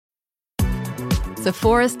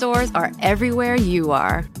Sephora stores are everywhere you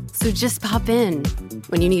are. So just pop in.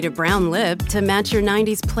 When you need a brown lip to match your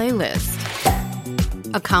 90s playlist.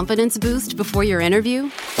 A confidence boost before your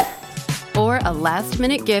interview? Or a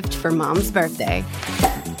last-minute gift for mom's birthday.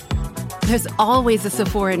 There's always a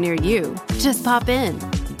Sephora near you. Just pop in.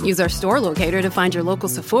 Use our store locator to find your local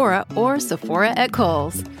Sephora or Sephora at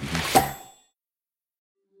Kohl's.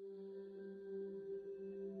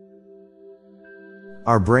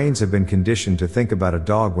 Our brains have been conditioned to think about a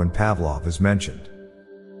dog when Pavlov is mentioned.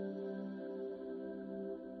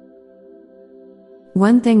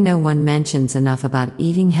 One thing no one mentions enough about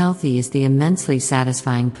eating healthy is the immensely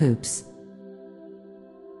satisfying poops.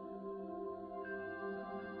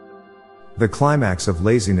 The climax of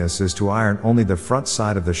laziness is to iron only the front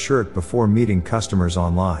side of the shirt before meeting customers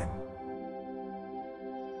online.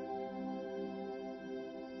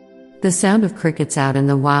 The sound of crickets out in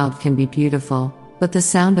the wild can be beautiful, but the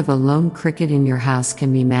sound of a lone cricket in your house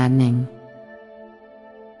can be maddening.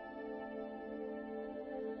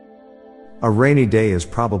 A rainy day is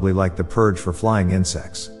probably like the purge for flying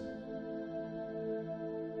insects.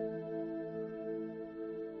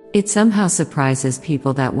 It somehow surprises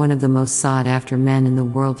people that one of the most sought-after men in the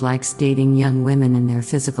world likes dating young women in their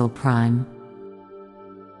physical prime.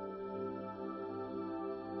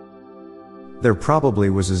 There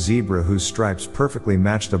probably was a zebra whose stripes perfectly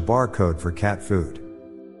matched a barcode for cat food.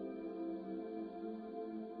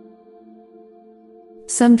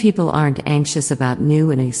 Some people aren't anxious about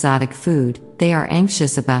new and exotic food, they are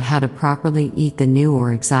anxious about how to properly eat the new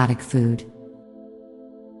or exotic food.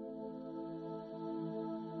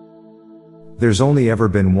 There's only ever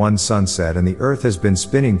been one sunset and the Earth has been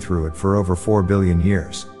spinning through it for over 4 billion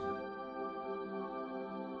years.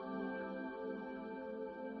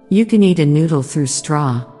 You can eat a noodle through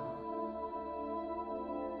straw.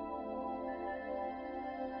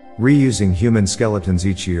 Reusing human skeletons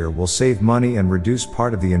each year will save money and reduce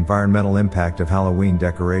part of the environmental impact of Halloween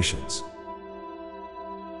decorations.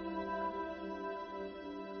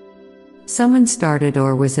 Someone started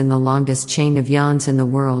or was in the longest chain of yawns in the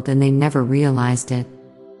world and they never realized it.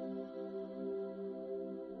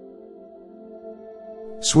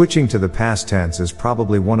 Switching to the past tense is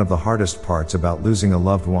probably one of the hardest parts about losing a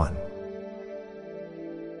loved one.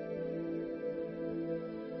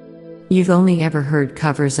 You've only ever heard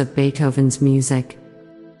covers of Beethoven's music.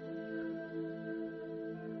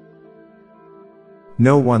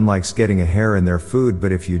 No one likes getting a hair in their food,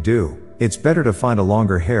 but if you do, it's better to find a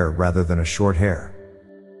longer hair rather than a short hair.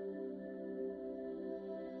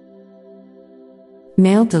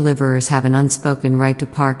 Mail deliverers have an unspoken right to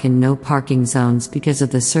park in no parking zones because of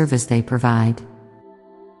the service they provide.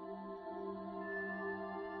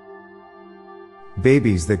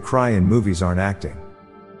 Babies that cry in movies aren't acting.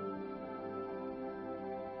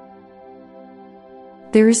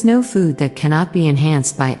 There is no food that cannot be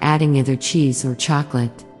enhanced by adding either cheese or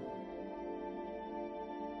chocolate.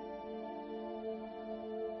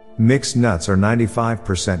 Mixed nuts are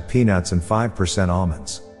 95% peanuts and 5%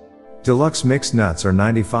 almonds. Deluxe mixed nuts are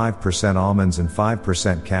 95% almonds and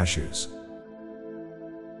 5% cashews.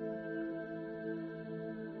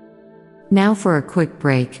 Now for a quick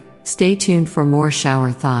break. Stay tuned for more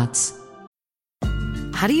shower thoughts.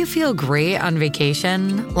 How do you feel great on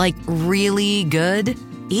vacation? Like really good?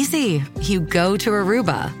 Easy. You go to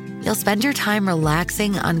Aruba. You'll spend your time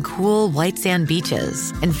relaxing on cool white sand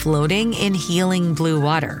beaches and floating in healing blue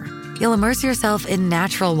water. You'll immerse yourself in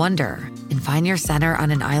natural wonder and find your center on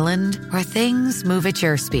an island where things move at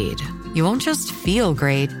your speed. You won't just feel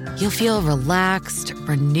great, you'll feel relaxed,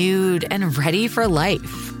 renewed, and ready for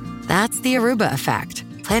life. That's the Aruba effect.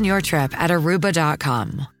 Plan your trip at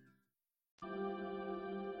Aruba.com.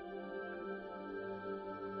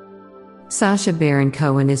 Sacha Baron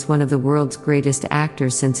Cohen is one of the world's greatest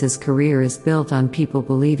actors since his career is built on people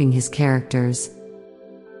believing his characters.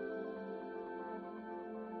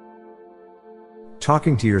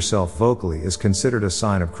 Talking to yourself vocally is considered a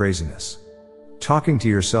sign of craziness. Talking to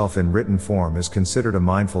yourself in written form is considered a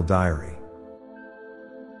mindful diary.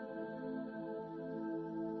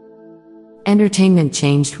 Entertainment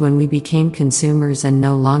changed when we became consumers and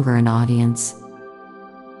no longer an audience.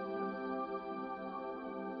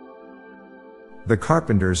 The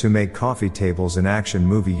carpenters who make coffee tables in action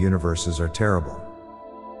movie universes are terrible.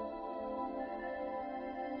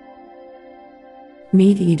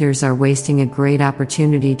 Meat eaters are wasting a great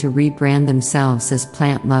opportunity to rebrand themselves as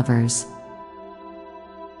plant lovers.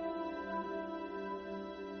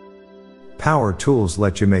 Power tools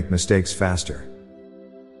let you make mistakes faster.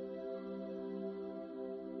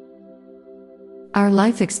 Our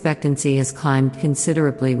life expectancy has climbed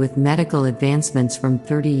considerably with medical advancements from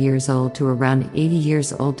 30 years old to around 80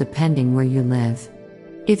 years old depending where you live.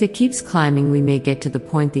 If it keeps climbing, we may get to the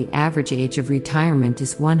point the average age of retirement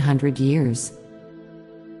is 100 years.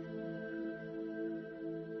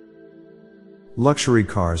 Luxury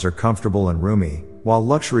cars are comfortable and roomy, while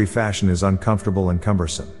luxury fashion is uncomfortable and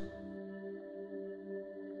cumbersome.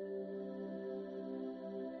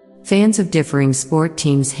 Fans of differing sport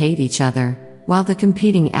teams hate each other, while the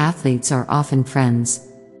competing athletes are often friends.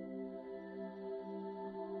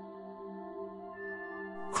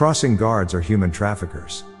 Crossing guards are human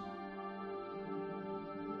traffickers.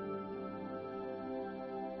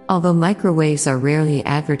 Although microwaves are rarely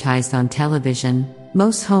advertised on television,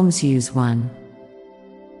 most homes use one.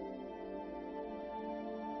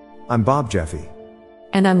 I'm Bob Jeffy.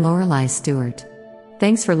 And I'm Lorelei Stewart.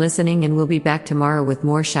 Thanks for listening, and we'll be back tomorrow with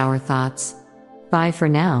more shower thoughts. Bye for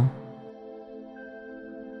now.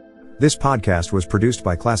 This podcast was produced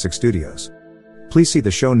by Classic Studios. Please see the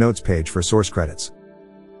show notes page for source credits.